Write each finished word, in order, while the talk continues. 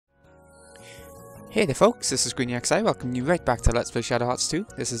Hey there folks, this is GreenyXI, welcome you right back to Let's Play Shadow Hearts 2.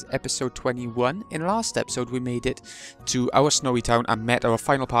 This is episode 21. In last episode we made it to our snowy town and met our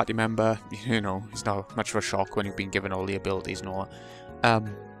final party member. You know, it's not much of a shock when you've been given all the abilities and all that.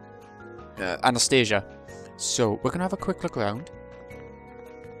 Anastasia. So we're gonna have a quick look around.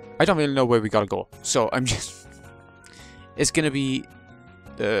 I don't really know where we gotta go, so I'm just... It's gonna be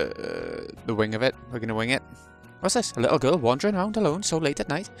the wing of it. We're gonna wing it. What's this? A little girl wandering around alone so late at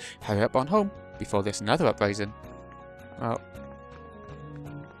night? Hurry up on home before there's another uprising. Well,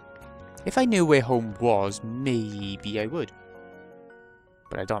 if I knew where home was, maybe I would.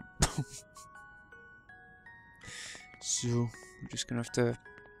 But I don't. So, I'm just gonna have to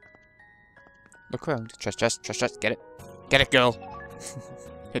look around. Trust, get it. Get it, girl!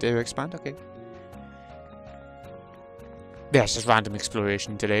 Hit air expand, okay. Yeah, it's just random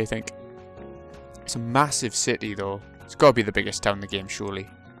exploration today, I think. It's a massive city, though. It's gotta be the biggest town in the game, surely.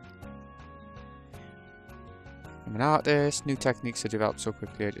 I'm an artist. New techniques are developed so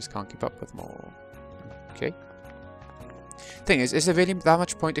quickly I just can't keep up with more. Okay. Thing is there really that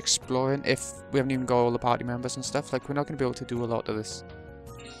much point exploring if we haven't even got all the party members and stuff? Like, we're not going to be able to do a lot of this.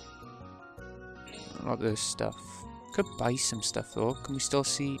 A lot of this stuff. Could buy some stuff, though. Can we still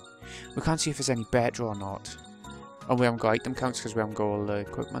see... We can't see if there's any better or not. And we haven't got item counts because we haven't got all the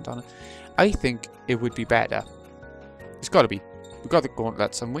equipment on it. I think it would be better. It's got to be. We've got the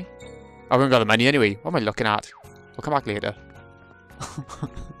gauntlet, haven't we? Oh, we haven't got the money anyway. What am I looking at? We'll come back later.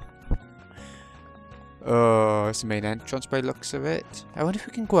 Oh, it's the main entrance by the looks of it. I wonder if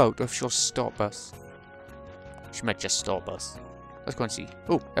we can go out or if she'll stop us. She might just stop us. Let's go and see.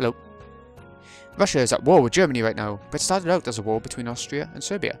 Oh, hello. Russia is at war with Germany right now, but it started out as a war between Austria and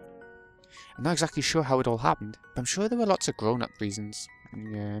Serbia. I'm not exactly sure how it all happened, but I'm sure there were lots of grown-up reasons.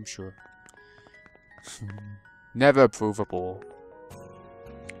 Yeah, I'm sure. Never approve of war.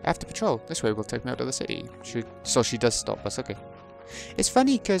 After patrol, this way we'll take me out of the city. So she does stop us, okay. It's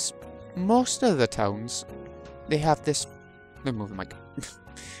funny because most of the towns, they have this... Let me move the mic.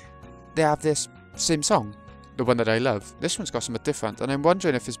 They have this same song, the one that I love. This one's got something different, and I'm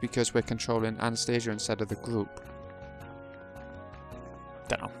wondering if it's because we're controlling Anastasia instead of the group.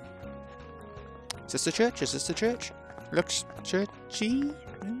 Don't know. Is this the church? Is this the church? Looks churchy?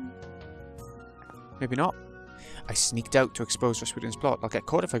 Maybe not. I sneaked out to expose Rasputin's plot. I'll get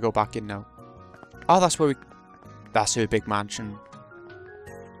caught if I go back in now. Oh, that's where we... That's her big mansion.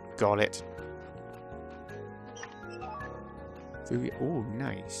 Got it. Oh,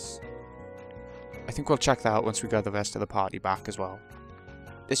 nice. I think we'll check that out once we get the rest of the party back as well.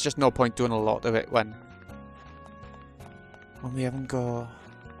 There's just no point doing a lot of it when we haven't got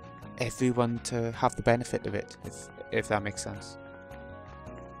everyone to have the benefit of it, if that makes sense.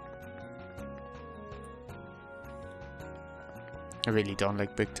 I really don't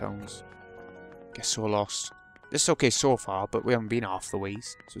like big towns. Get so lost. This is okay so far, but we haven't been half the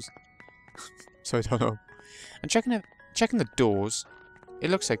ways. So I don't know. And checking the doors,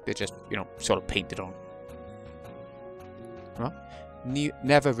 it looks like they're just, you know, sort of painted on. Well,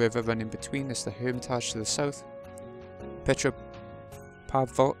 Never River running between. There's the Hermitage to the south.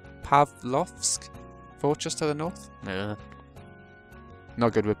 Pavlovsk Fortress to the north. Nah.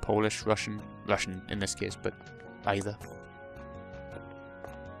 Not good with Polish, Russian in this case, but either.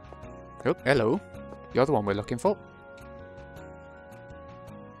 Oh, hello. You're the one we're looking for.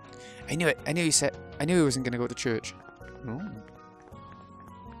 I knew it. I knew he wasn't going to go to church. Oh.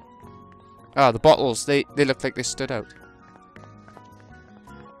 Ah, the bottles. They looked like they stood out.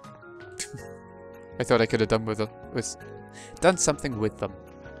 I thought I could have done something with them.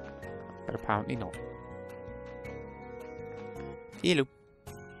 But apparently not. Hello.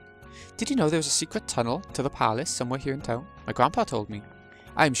 Did you know there was a secret tunnel to the palace somewhere here in town? My grandpa told me.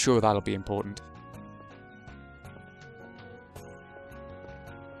 I'm sure that'll be important.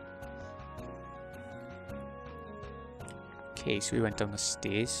 Okay, so we went down the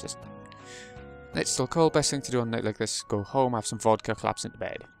stairs. It's still cold. Best thing to do on a night like this: go home, have some vodka, collapse into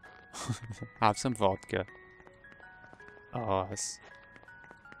bed. Have some vodka. Oh,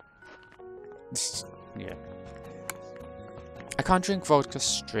 yeah. I can't drink vodka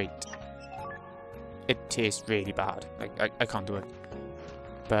straight. It tastes really bad. Like I can't do it.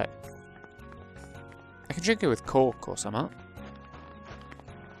 But I can drink it with Coke or something.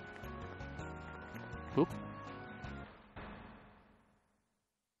 Oop.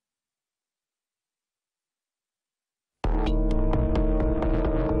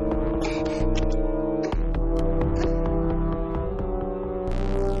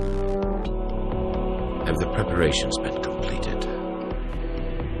 Have the preparations been completed?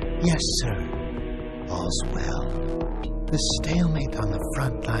 Yes, sir. All's well. The stalemate on the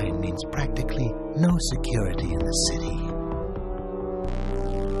front line means practically no security in the city.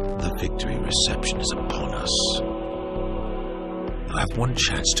 The victory reception is upon us. You have one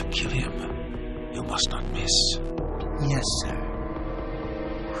chance to kill him. You must not miss. Yes, sir.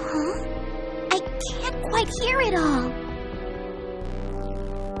 Huh? I can't quite hear it all.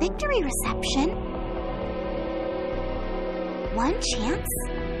 Victory reception? One chance?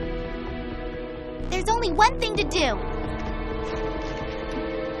 There's only one thing to do.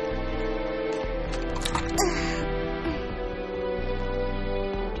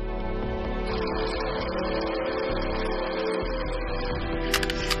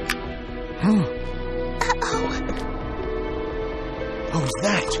 Uh-oh. Who's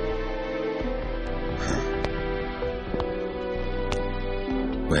that?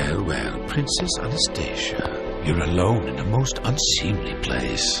 Well, well, Princess Anastasia, you're alone in a most unseemly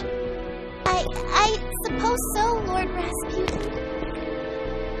place. I suppose so, Lord Rasputin.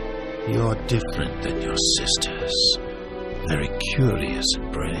 You're different than your sisters. Very curious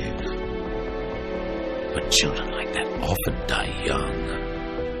and brave. But children like that often die young.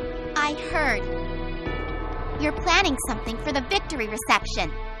 I heard. You're planning something for the victory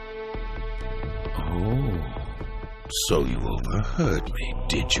reception. Oh, so you overheard me,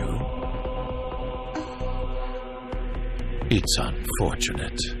 did you? It's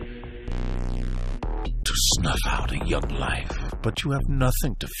unfortunate to snuff out a young life, but you have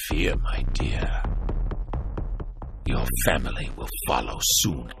nothing to fear, my dear. Your family will follow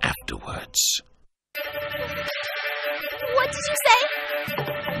soon afterwards. What did you say?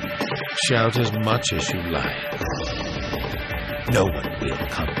 Shout as much as you like. No one will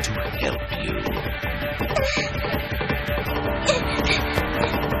come to help you.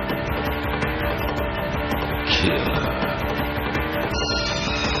 Kill her.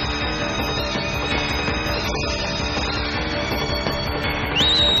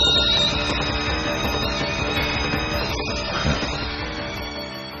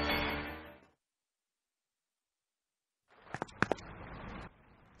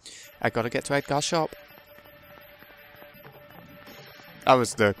 I gotta get to Edgar's shop. That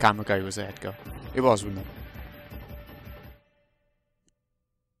was the camera guy, was Edgar. It was, wasn't it?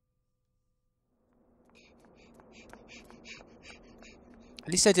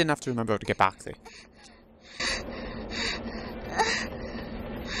 At least I didn't have to remember how to get back there.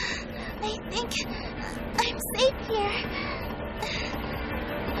 I think I'm safe here.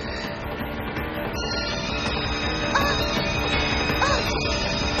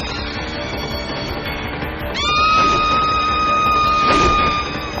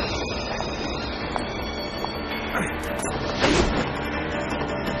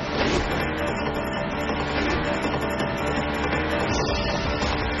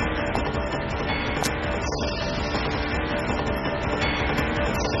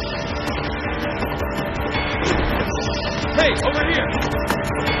 Hey, over here!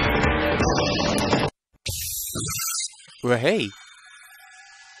 Well, hey!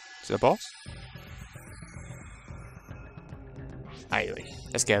 Is it a boss? Anyway,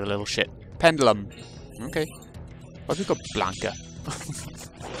 let's get a little shit. Pendulum. Okay. Why have we got Blanca?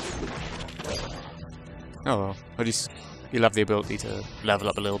 Oh well. At least you'll have the ability to level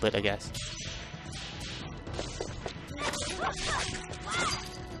up a little bit, I guess.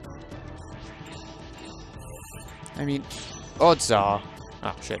 I mean, odds are...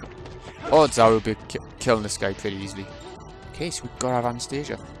 Oh, shit. Odds are we'll be killing this guy pretty easily. Okay, so we've got to have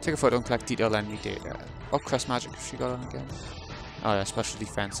Anastasia. Take a photo and collect detailed enemy data. Or Crest Magic if she got on again. Oh yeah, special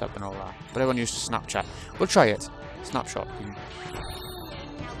defense up and all that. But everyone used to Snapchat. We'll try it. Snapshot.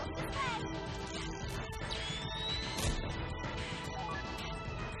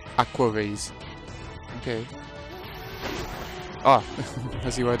 Aqua rays. Okay. Oh,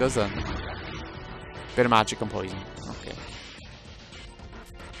 let's see what it does then. Bit of magic and poison. Okay.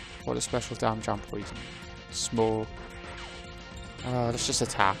 What a special damage on poison. Small. Let's just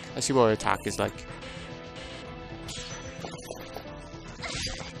attack. Let's see what her attack is like.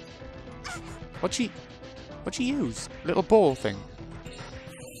 What'd she use? Little ball thing.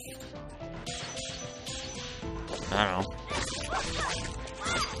 I don't know.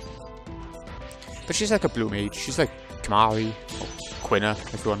 But she's like a blue mage. She's like Kamari or Quinna,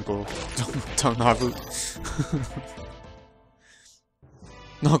 if you want to go down that route.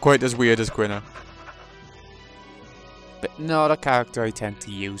 Not quite as weird as Quinna. But not a character I tend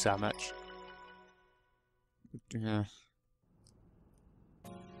to use that much. Yeah.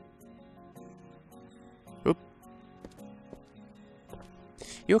 Oop.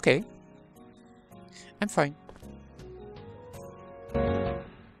 You okay? I'm fine.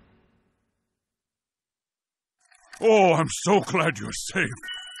 Oh, I'm so glad you're safe.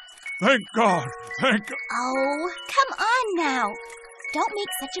 Thank God. Thank God. Oh, come on now. Don't make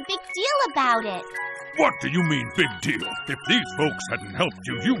such a big deal about it. What do you mean, big deal? If these folks hadn't helped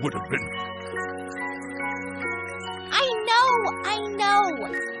you, you would have been... I know.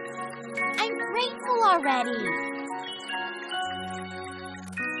 I'm grateful already.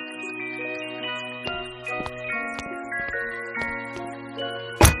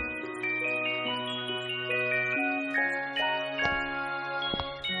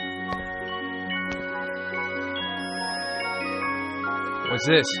 What's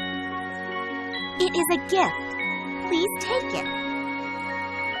this? It is a gift. Please take it.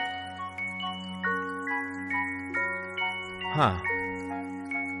 Huh.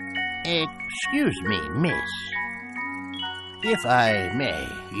 Excuse me, miss. If I may,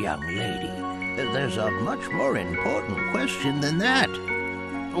 young lady, there's a much more important question than that.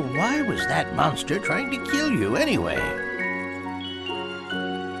 Why was that monster trying to kill you anyway?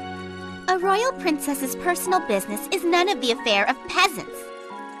 A royal princess's personal business is none of the affair of peasants.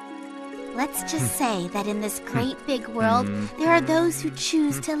 Let's just say that in this great big world, there are those who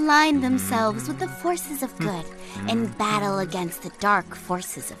choose to align themselves with the forces of good and battle against the dark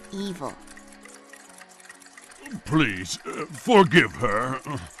forces of evil. Please, forgive her.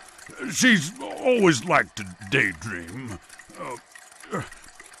 She's always liked to daydream.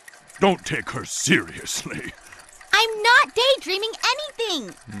 Don't take her seriously. I'm not daydreaming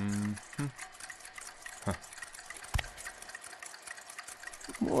anything!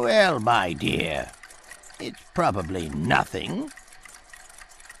 Well, my dear, it's probably nothing.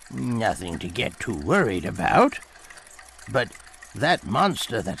 Nothing to get too worried about. But that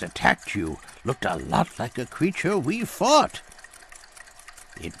monster that attacked you looked a lot like a creature we fought.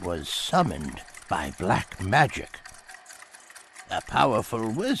 It was summoned by black magic. A powerful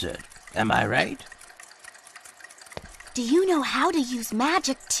wizard, am I right? Do you know how to use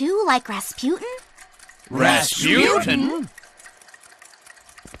magic too, like Rasputin? Rasputin?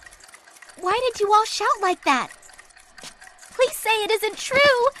 Why did you all shout like that? Please say it isn't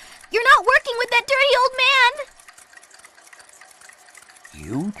true! You're not working with that dirty old man!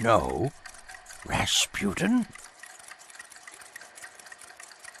 You know Rasputin?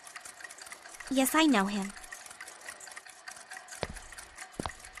 Yes, I know him.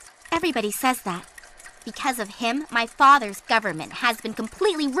 Everybody says that. Because of him, my father's government has been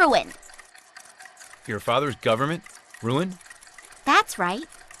completely ruined. Your father's government? Ruined? That's right.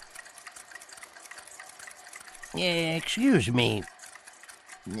 Excuse me.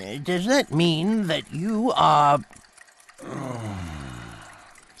 Does that mean that you are...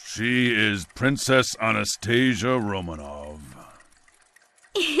 She is Princess Anastasia Romanov.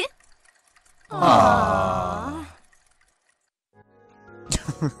 Aww.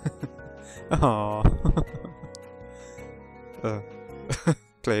 Aww.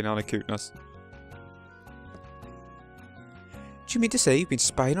 Playing on a cuteness. Do you mean to say you've been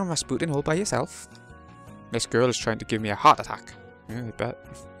spying on Rasputin all by yourself? This girl is trying to give me a heart attack. Yeah, I bet.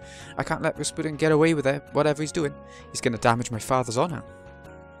 I can't let Rasputin get away with it, whatever he's doing. He's going to damage my father's honor.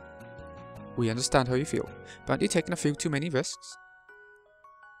 We understand how you feel, but aren't you taking a few too many risks?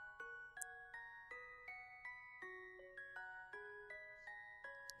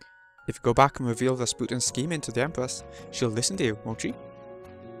 If you go back and reveal Rasputin's scheming to the Empress, she'll listen to you, won't she?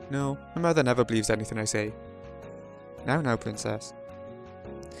 No, my mother never believes anything I say. Now, Princess.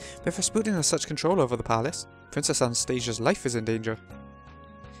 But if Rasputin has such control over the palace, Princess Anastasia's life is in danger.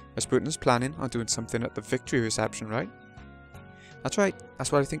 Rasputin's planning on doing something at the victory reception, right? That's right,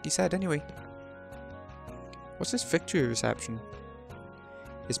 that's what I think he said anyway. What's this victory reception?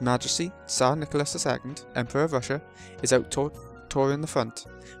 His Majesty, Tsar Nicholas II, Emperor of Russia, is out touring the front,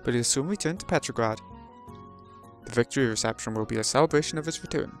 but he'll soon return to Petrograd. The victory reception will be a celebration of his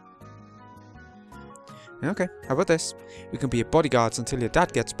return. Okay, how about this? We can be bodyguards until your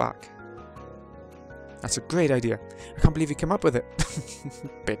dad gets back. That's a great idea. I can't believe you came up with it.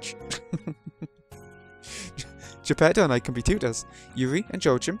 Bitch. Geppetto and I can be tutors. Yuri and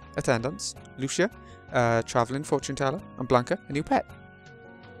Joachim, attendants. Lucia, travelling fortune teller. And Blanca, a new pet.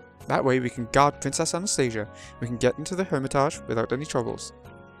 That way we can guard Princess Anastasia. We can get into the Hermitage without any troubles.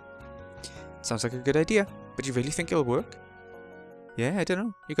 Sounds like a good idea, but you really think it'll work? Yeah, I don't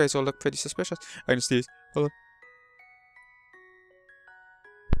know. You guys all look pretty suspicious. Anastasia, hold on.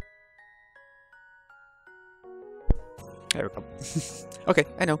 There we go. Okay,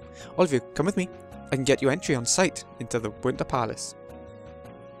 I know. All of you, come with me. I can get you entry on site into the Winter Palace.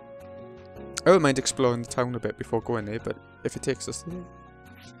 I wouldn't mind exploring the town a bit before going there, but if it takes us there...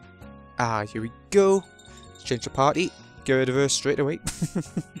 Ah, here we go. Let's change the party. Get rid of her straight away.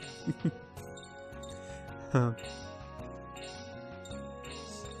 Huh.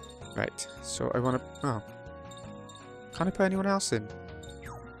 Right, so I want to... Oh. Can't I put anyone else in?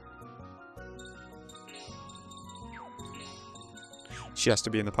 She has to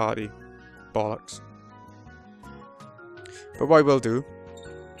be in the party. Bollocks. But what I will do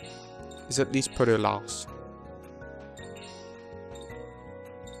is at least put her last.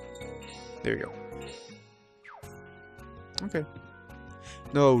 There we go. Okay.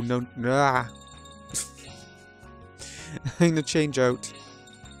 No, no, nah. I'm gonna change out.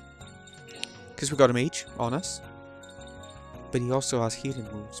 Because we got a mage on us. But he also has healing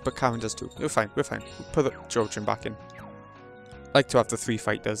moves. But Karen does too. We're fine, we're fine. We'll put the Trojan back in. I like to have the 3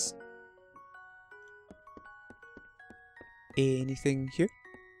 fighters. Anything here?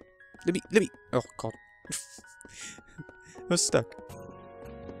 Let me. Oh god. I was stuck.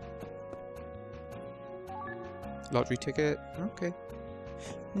 Lottery ticket. Okay.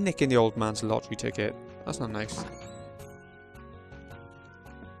 Nicking the old man's lottery ticket. That's not nice.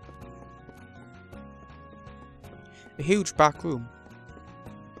 A huge back room.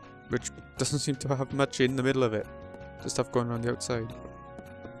 Which doesn't seem to have much in the middle of it. Just stuff going on the outside.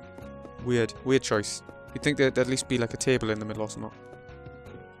 Weird. Weird choice. You'd think there'd at least be like a table in the middle or something.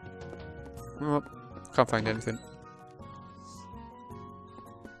 Oh, can't find anything.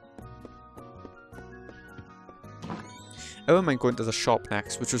 I wouldn't mind going to the shop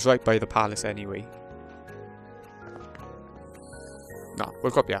next, which was right by the palace anyway. No,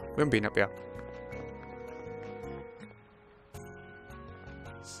 we'll go up here. We haven't been up here.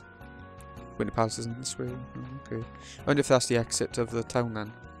 When the palace isn't this way. Okay. I wonder if that's the exit of the town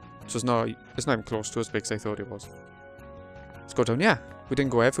then. So it's not even close to as big as I thought it was. Let's go down here. We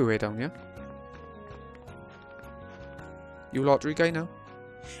didn't go everywhere down here. You lottery guy now?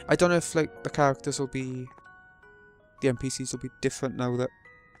 I don't know if like the characters will be... The NPCs will be different now that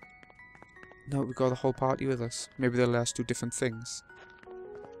we got the whole party with us. Maybe they'll let us do different things.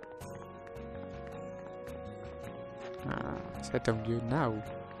 Let's head down here now.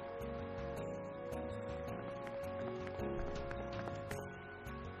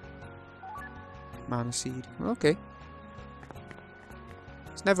 Mana seed. Okay.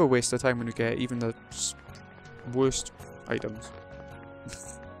 It's never a waste of time when you get even the worst items.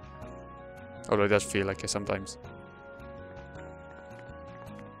 Although it does feel like it sometimes.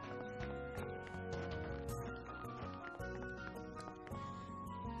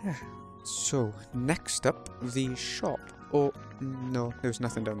 So, next up, the shop. Oh, no, there was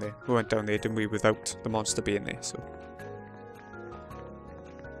nothing down there. We went down there, didn't we, without the monster being there, so...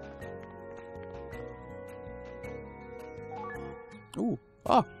 Ooh,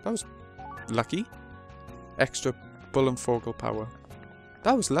 that was lucky. Extra Bullenvogel power.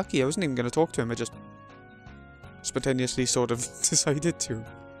 That was lucky, I wasn't even going to talk to him, I just spontaneously sort of decided to.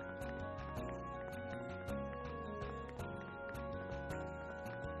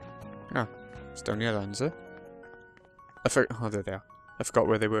 Ah, it's down here then, is it? Oh, they're there. I forgot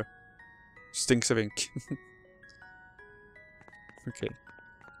where they were. Stinks of ink. Okay.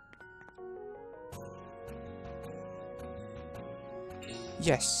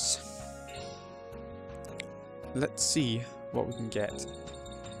 Yes. Let's see what we can get.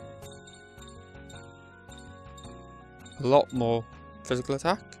 A lot more physical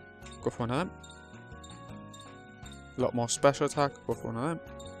attack. Go for one of them. A lot more special attack. Go for one of them.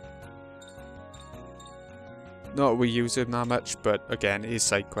 Not that we use him that much, but again, it is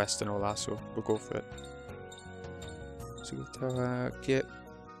side quest and all that, so we'll go for it. So get...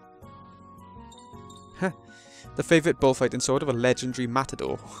 Huh. The favourite bullfighting sword of a legendary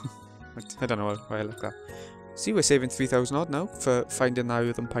matador. I don't know why I like that. See, we're saving 3,000 odd now for finding the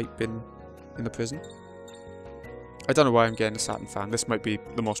earthen pipe in the prison. I don't know why I'm getting a Saturn fan. This might be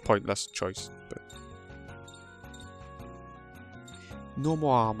the most pointless choice, but... No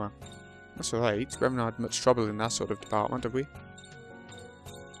more armour. That's alright. We haven't had much trouble in that sort of department, have we?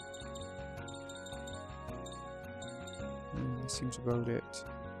 That seems about it.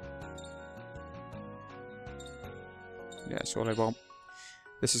 Yeah, that's all I want.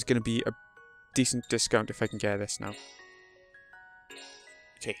 This is going to be a decent discount if I can get this now.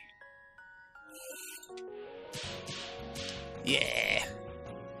 Okay. Yeah!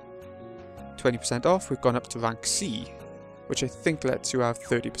 20% off. We've gone up to rank C, which I think lets you have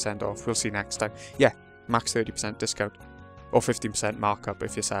 30% off. We'll see next time. Yeah, max 30% discount. Or 15% markup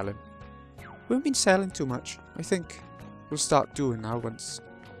if you're selling. We haven't been selling too much. I think we'll start doing now once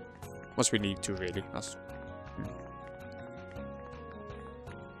we need to, really. That's...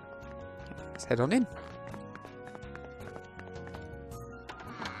 Let's head on in.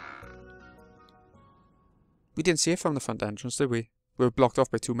 We didn't see it from the front entrance, did we? We were blocked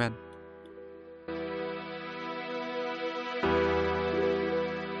off by 2 men.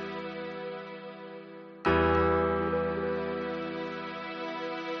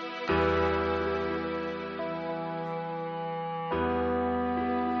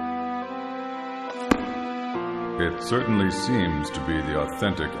 It certainly seems to be the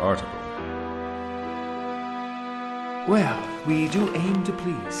authentic article. Well, we do aim to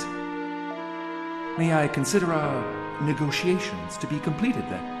please. May I consider our negotiations to be completed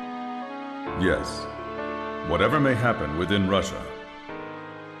then? Yes. Whatever may happen within Russia,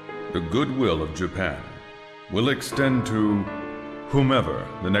 the goodwill of Japan will extend to whomever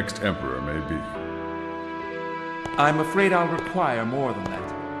the next emperor may be. I'm afraid I'll require more than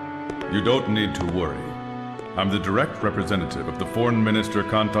that. You don't need to worry. I'm the direct representative of the Foreign Minister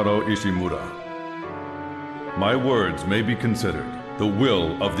Kantaro Ishimura. My words may be considered the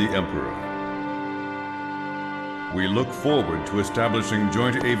will of the emperor. We look forward to establishing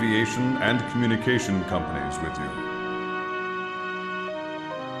joint aviation and communication companies with you.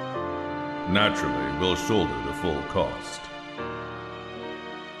 Naturally, we'll shoulder the full cost.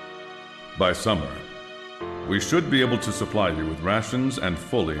 By summer, we should be able to supply you with rations and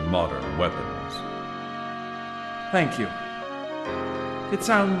fully modern weapons. Thank you. It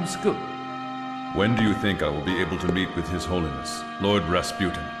sounds good. When do you think I will be able to meet with His Holiness, Lord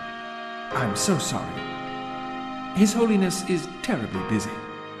Rasputin? I'm so sorry. His Holiness is terribly busy.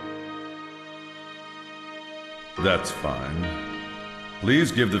 That's fine.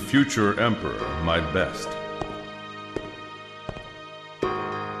 Please give the future Emperor my best.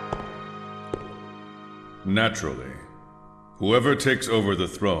 Naturally, whoever takes over the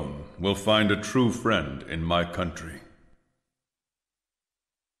throne will find a true friend in my country.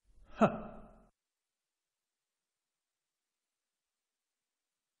 Huh.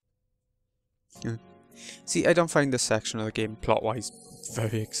 See, I don't find this section of the game plot-wise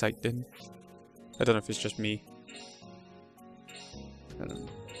very exciting. I don't know if it's just me.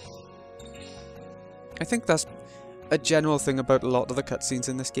 I think that's a general thing about a lot of the cutscenes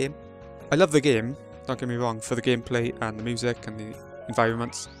in this game. I love the game, don't get me wrong, for the gameplay and the music and the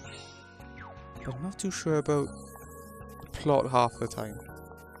environments. But I'm not too sure about the plot half the time.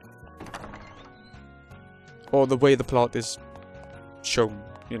 Or the way the plot is shown,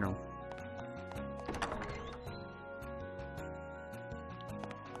 you know.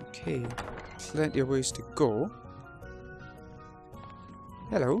 Okay, plenty of ways to go.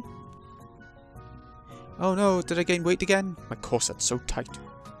 Hello. Oh no, did I gain weight again? My corset's so tight.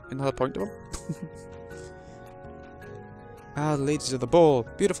 Another point of them. Ah, the ladies of the ball.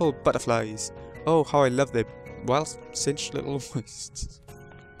 Beautiful butterflies. Oh, how I love their well-cinched little waists.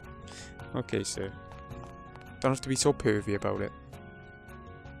 Okay, sir. Don't have to be so pervy about it.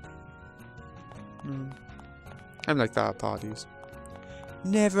 I'm like that at parties.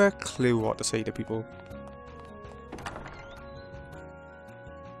 Never a clue what to say to people.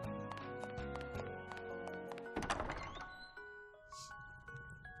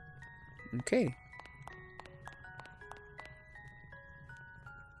 Okay.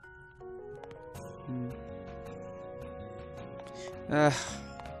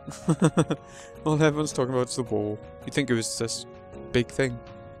 All everyone's talking about is the wall. You'd think it was this big thing.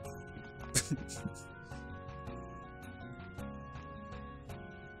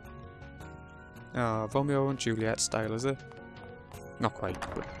 Ah, Romeo and Juliet style, is it? Not quite,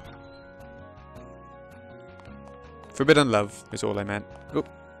 but... Forbidden love is all I meant. Oh,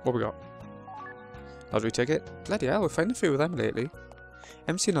 what we got? Lottery ticket? Bloody hell, we're finding a few of them lately. I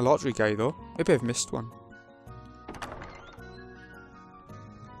haven't seen a lottery guy though. Maybe I've missed one.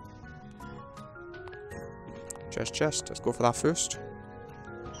 Chest. Let's go for that first.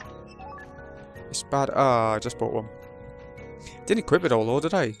 It's bad. Ah, I just bought one. Didn't equip it all though,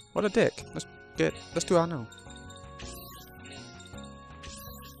 did I? What a dick. Let's do that now.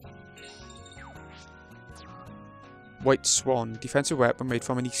 White Swan, defensive weapon made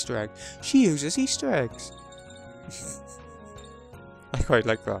from an Easter egg. She uses Easter eggs. I quite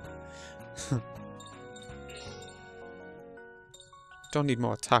like that. Don't need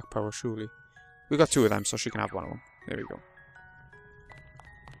more attack power, surely. We got two of them, so she can have one of them. There we go.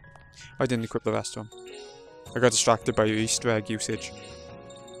 I didn't equip the rest of them. I got distracted by your Easter egg usage.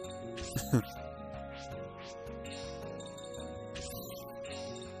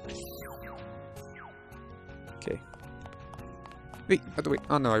 Okay. Wait,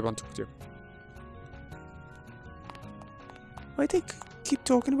 oh no, I want to put you. Why they keep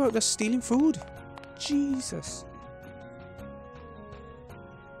talking about us stealing food? Jesus.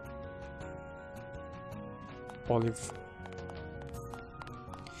 Olive.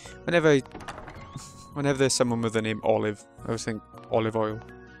 Whenever there's someone with the name Olive, I always think olive oil.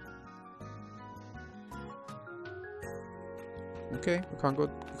 Okay, we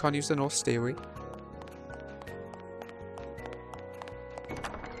can't use the North Stairway.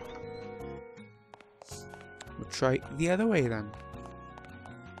 We'll try the other way then.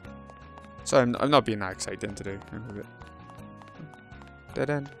 So I'm not being that excited today. I'm a bit dead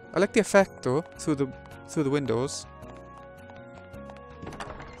end. I like the effect though through the windows.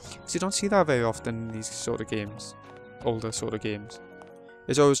 So you don't see that very often in these sort of games, older sort of games.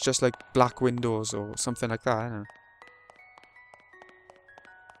 It's always just like black windows or something like that. I don't know.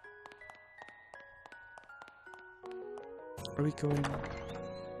 Are we going?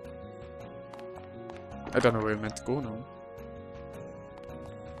 I don't know where we're meant to go now.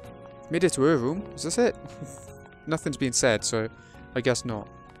 Made it to her room. Is this it? Nothing's been said, so I guess not.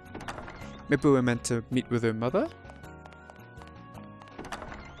 Maybe we're meant to meet with her mother?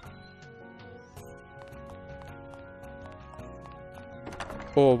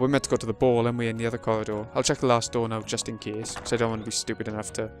 Or we're meant to go to the ball and we're in the other corridor. I'll check the last door now just in case, because I don't want to be stupid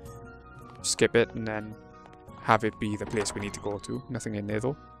enough to skip it and then have it be the place we need to go to. Nothing in there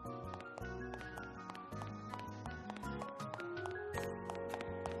though.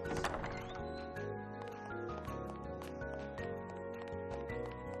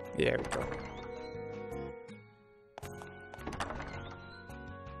 There we go.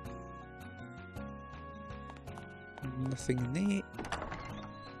 Nothing in there.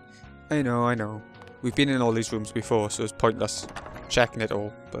 I know. We've been in all these rooms before, so it's pointless checking it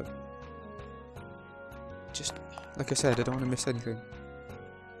all, but just, like I said, I don't want to miss anything.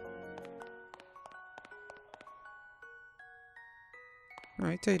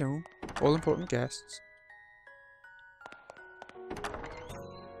 Alright, I know. All important guests.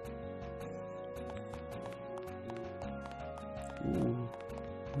 Ooh,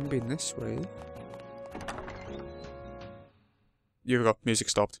 I'm being this way. Here we go, music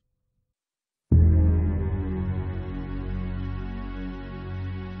stopped.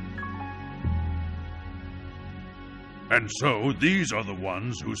 And so, these are the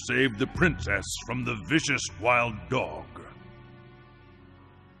ones who saved the princess from the vicious wild dog.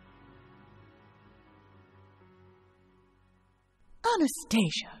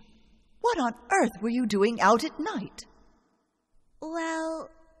 Anastasia, what on earth were you doing out at night? Well,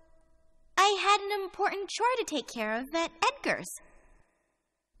 I had an important chore to take care of at Edgar's.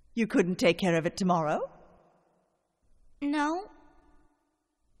 You couldn't take care of it tomorrow? No.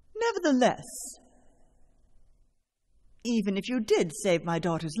 Nevertheless, even if you did save my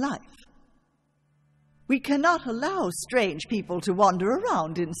daughter's life, we cannot allow strange people to wander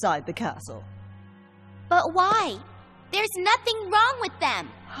around inside the castle. But why? There's nothing wrong with them.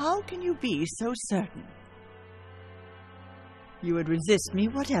 How can you be so certain? You would resist me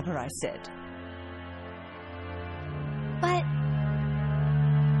whatever I said. But...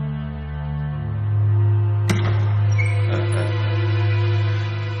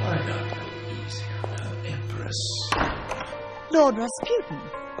 Why not go easy on her, Empress? Lord Rasputin.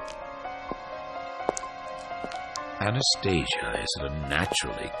 Anastasia is at a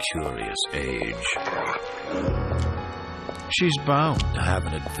naturally curious age. She's bound to have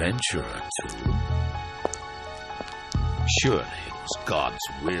an adventure or two. Surely it was God's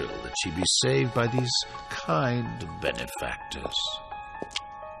will that she be saved by these kind benefactors.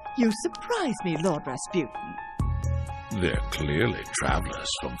 You surprise me, Lord Rasputin. They're clearly travelers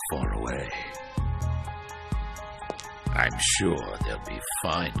from far away. I'm sure they'll be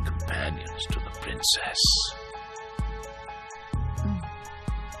fine companions to the princess.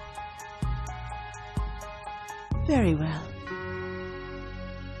 Very well.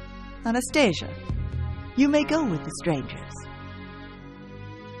 Anastasia, you may go with the strangers.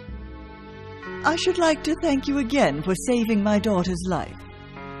 I should like to thank you again for saving my daughter's life.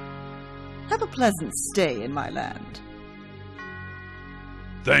 Have a pleasant stay in my land.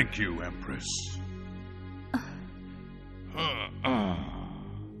 Thank you, Empress.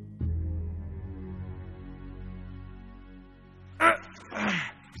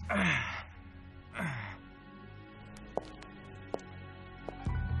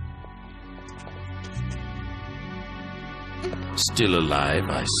 Still alive,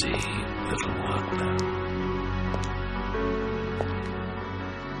 I see, little one.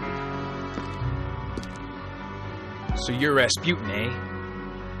 So you're Rasputin, eh?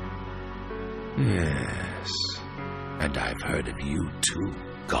 Yes. And I've heard of you too,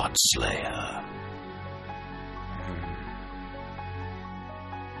 Godslayer.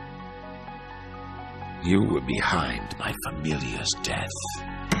 You were behind my familiar's death.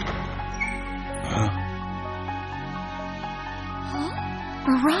 Huh?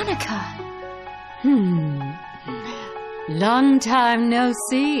 Veronica. Long time no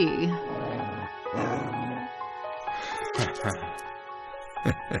see.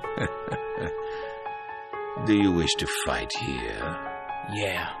 Do you wish to fight here?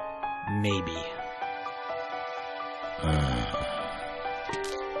 Yeah, maybe.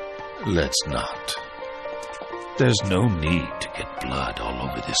 Let's not. There's no need to get blood all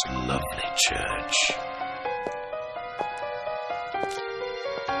over this lovely church.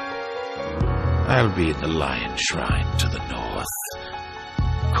 I'll be in the Lion Shrine to the north.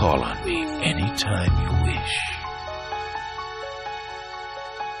 Call on me anytime you wish.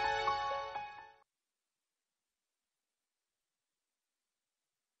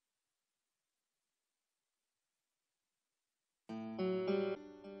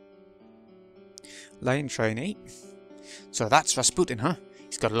 Lion Shrine, eh? So that's Rasputin, huh?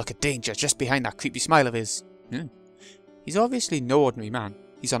 He's got a look of danger just behind that creepy smile of his. He's obviously no ordinary man.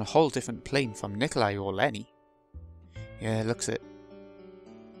 He's on a whole different plane from Nikolai or Lenny. Yeah, looks it.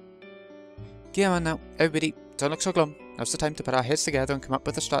 Come on now, everybody, don't look so glum. Now's the time to put our heads together and come up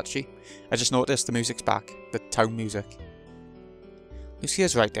with a strategy. I just noticed the music's back. The town music.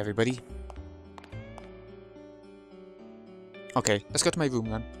 Lucia's right, everybody. Okay, let's go to my room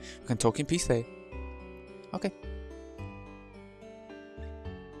then. We can talk in peace there. Okay.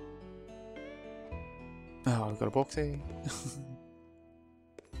 Oh, I've got a box there.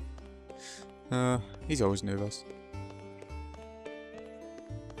 He's always nervous.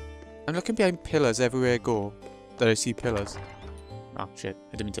 I'm looking behind pillars everywhere I go. That I see pillars. Oh shit,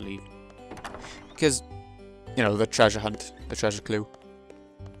 I didn't mean to leave. Because, you know, the treasure hunt, the treasure clue.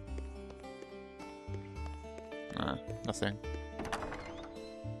 Nothing.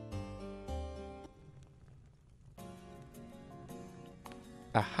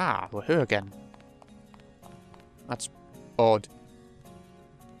 Aha, we're here again. That's odd.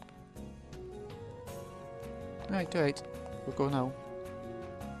 Right, we'll go now.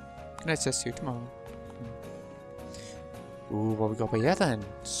 Can I assist you tomorrow? Ooh, what we got by here then?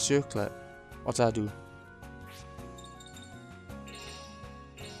 Circlet. What's that do?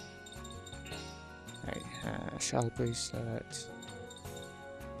 Right, shell bracelet.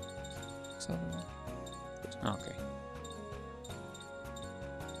 So, okay.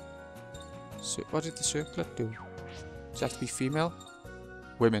 So, what did the circlet do? Does it have to be female?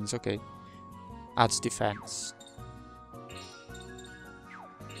 Women's, okay. Adds defense.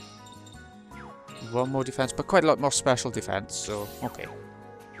 One more defense, but quite a lot more special defense, so okay.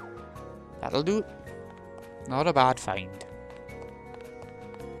 That'll do. Not a bad find.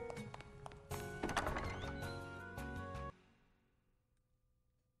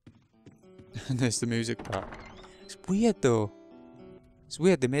 And there's the music part. It's weird though. It's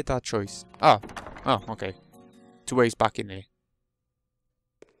weird they made that choice. Oh, okay. 2 ways back in there.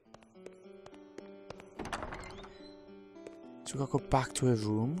 So we gotta go back to her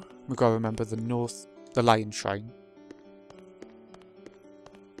room. We gotta remember the Lion Shrine.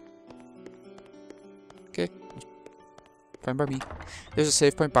 Okay. Fine by me. There's a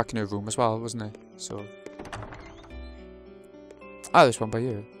save point back in her room as well, wasn't there? So. Ah, there's one by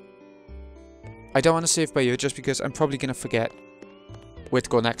you. I don't want to save by you just because I'm probably gonna forget where to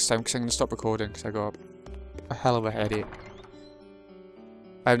go next time because I'm gonna stop recording because I got a hell of a headache.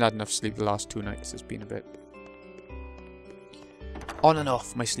 I haven't had enough sleep the last 2 nights. It's been a bit on and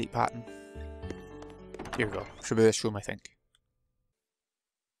off my sleep pattern. Here we go. Should be this room, I think.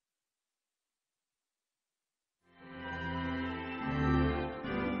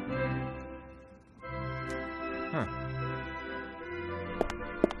 Huh?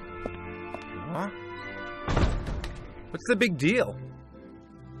 What's the big deal?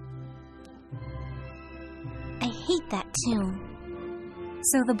 I hate that tune.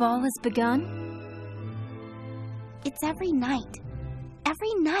 So the ball has begun? It's every night.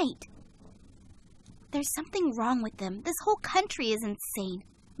 Every night. There's something wrong with them. This whole country is insane.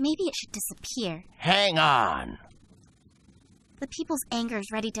 Maybe it should disappear. Hang on. The people's anger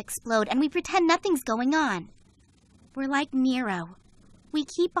is ready to explode, and we pretend nothing's going on. We're like Nero. We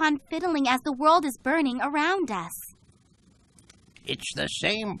keep on fiddling as the world is burning around us. It's the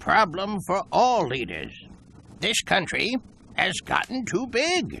same problem for all leaders. This country has gotten too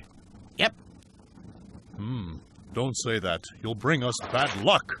big. Yep. Don't say that. You'll bring us bad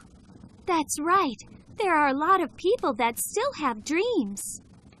luck. That's right. There are a lot of people that still have dreams.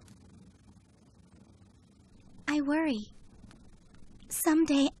 I worry.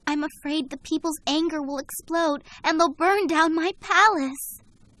 Someday, I'm afraid the people's anger will explode and they'll burn down my palace.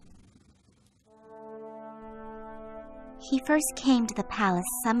 He first came to the palace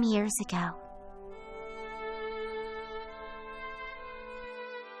some years ago.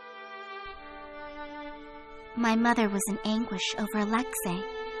 My mother was in anguish over Alexei,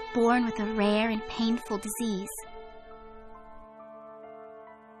 born with a rare and painful disease.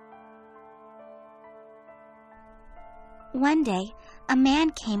 One day, a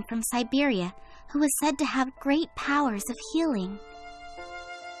man came from Siberia who was said to have great powers of healing.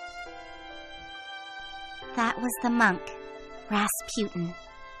 That was the monk, Rasputin.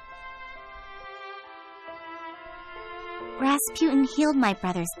 Rasputin healed my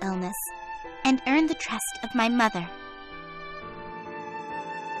brother's illness and earned the trust of my mother.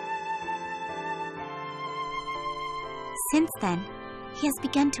 Since then, he has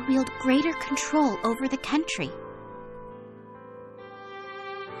begun to wield greater control over the country.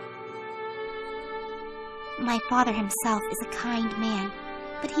 My father himself is a kind man,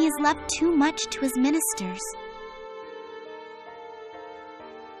 but he has left too much to his ministers.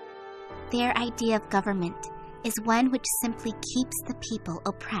 Their idea of government is one which simply keeps the people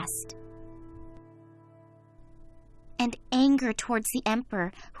oppressed. And anger towards the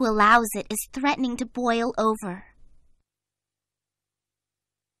emperor who allows it is threatening to boil over.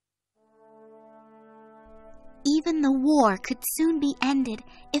 Even the war could soon be ended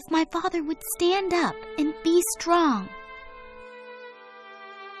if my father would stand up and be strong.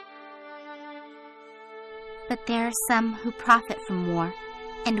 But there are some who profit from war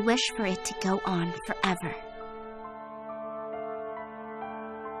and wish for it to go on forever.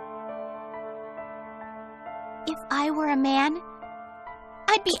 If I were a man,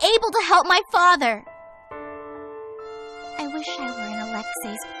 I'd be able to help my father. I wish I were in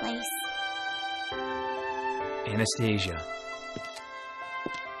Alexei's place. Anastasia.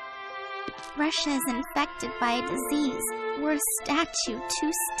 Russia is infected by a disease. We're a statue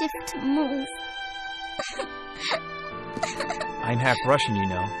too stiff to move. I'm half Russian, you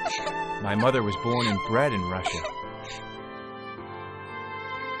know. My mother was born and bred in Russia.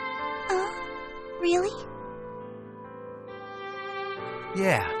 Really?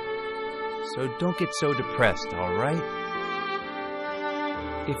 Yeah. So don't get so depressed, all right?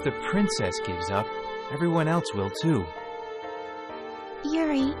 If the princess gives up, everyone else will too.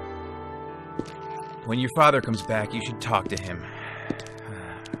 Yuri. When your father comes back, you should talk to him.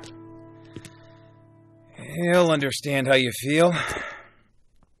 He'll understand how you feel.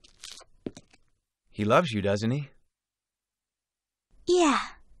 He loves you, doesn't he? Yeah.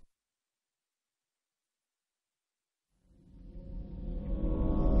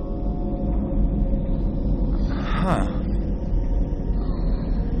 Huh.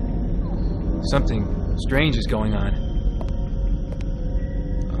 Something strange is going on.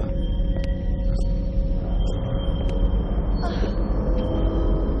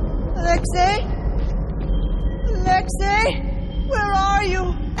 Alexei? Alexei? Where are you?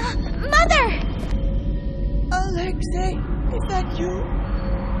 Mother! Alexei, is that you?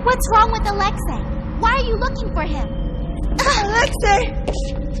 What's wrong with Alexei? Why are you looking for him? Alexei!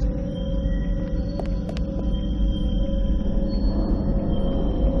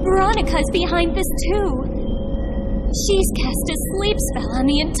 Veronica's behind this too. She's cast a sleep spell on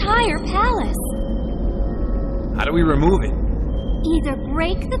the entire palace. How do we remove it? Either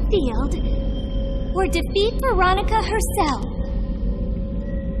break the field or defeat Veronica herself.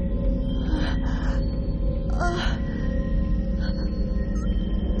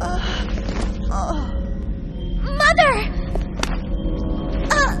 Mother!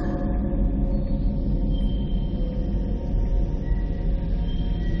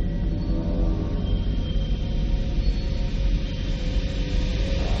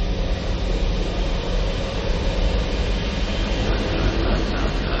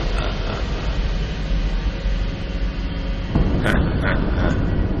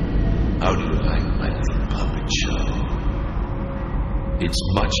 How do you like my little puppet show? It's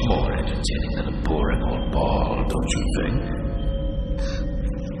much more entertaining than a boring old ball, don't you think?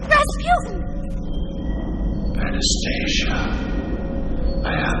 Rasputin! Anastasia, I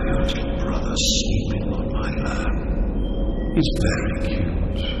have your little brother sleeping on my lap. He's very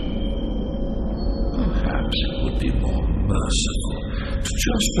cute. Perhaps it would be more merciful to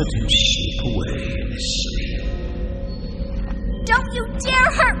just let him slip away in his sleep. Don't you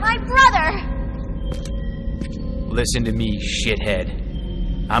dare hurt my brother! Listen to me, shithead.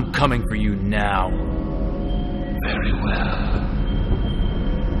 I'm coming for you now. Very well.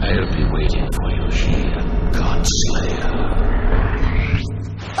 I'll be waiting for you here, Godslayer.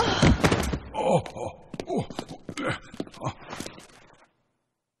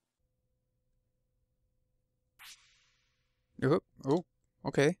 Oh,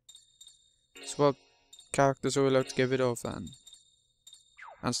 okay. So what characters are we allowed to get rid of then?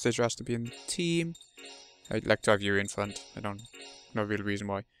 Anastasia has to be in the team. I'd like to have you in front. No real reason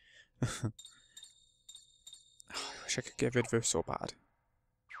why. I wish I could get rid of her so bad.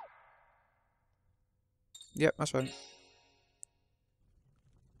 Yep, that's fine.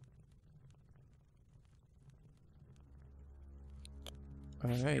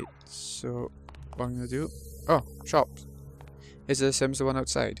 Alright, so what I'm gonna do... Oh, shop. Is the Sims the one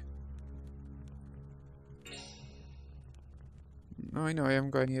outside? No, I know, I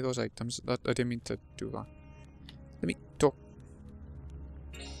haven't got any of those items. I didn't mean to do that. Let me talk.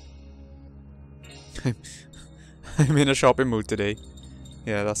 I'm in a shopping mood today.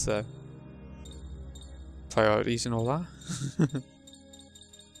 Yeah, that's priorities and all that.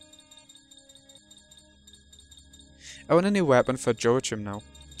 I want a new weapon for Joachim now.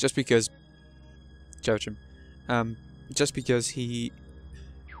 Just because... Joachim. Just because he's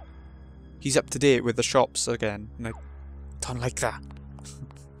up to date with the shops again. And I don't like that.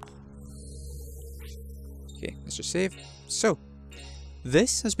 Okay, let's just save. So,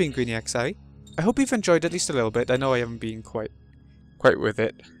 this has been Greeny XI. I hope you've enjoyed at least a little bit. I know I haven't been quite with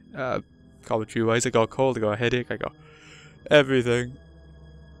it. Commentary wise, I got a cold, I got a headache, I got everything.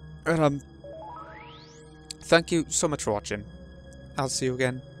 And thank you so much for watching. I'll see you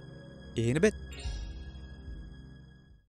again in a bit.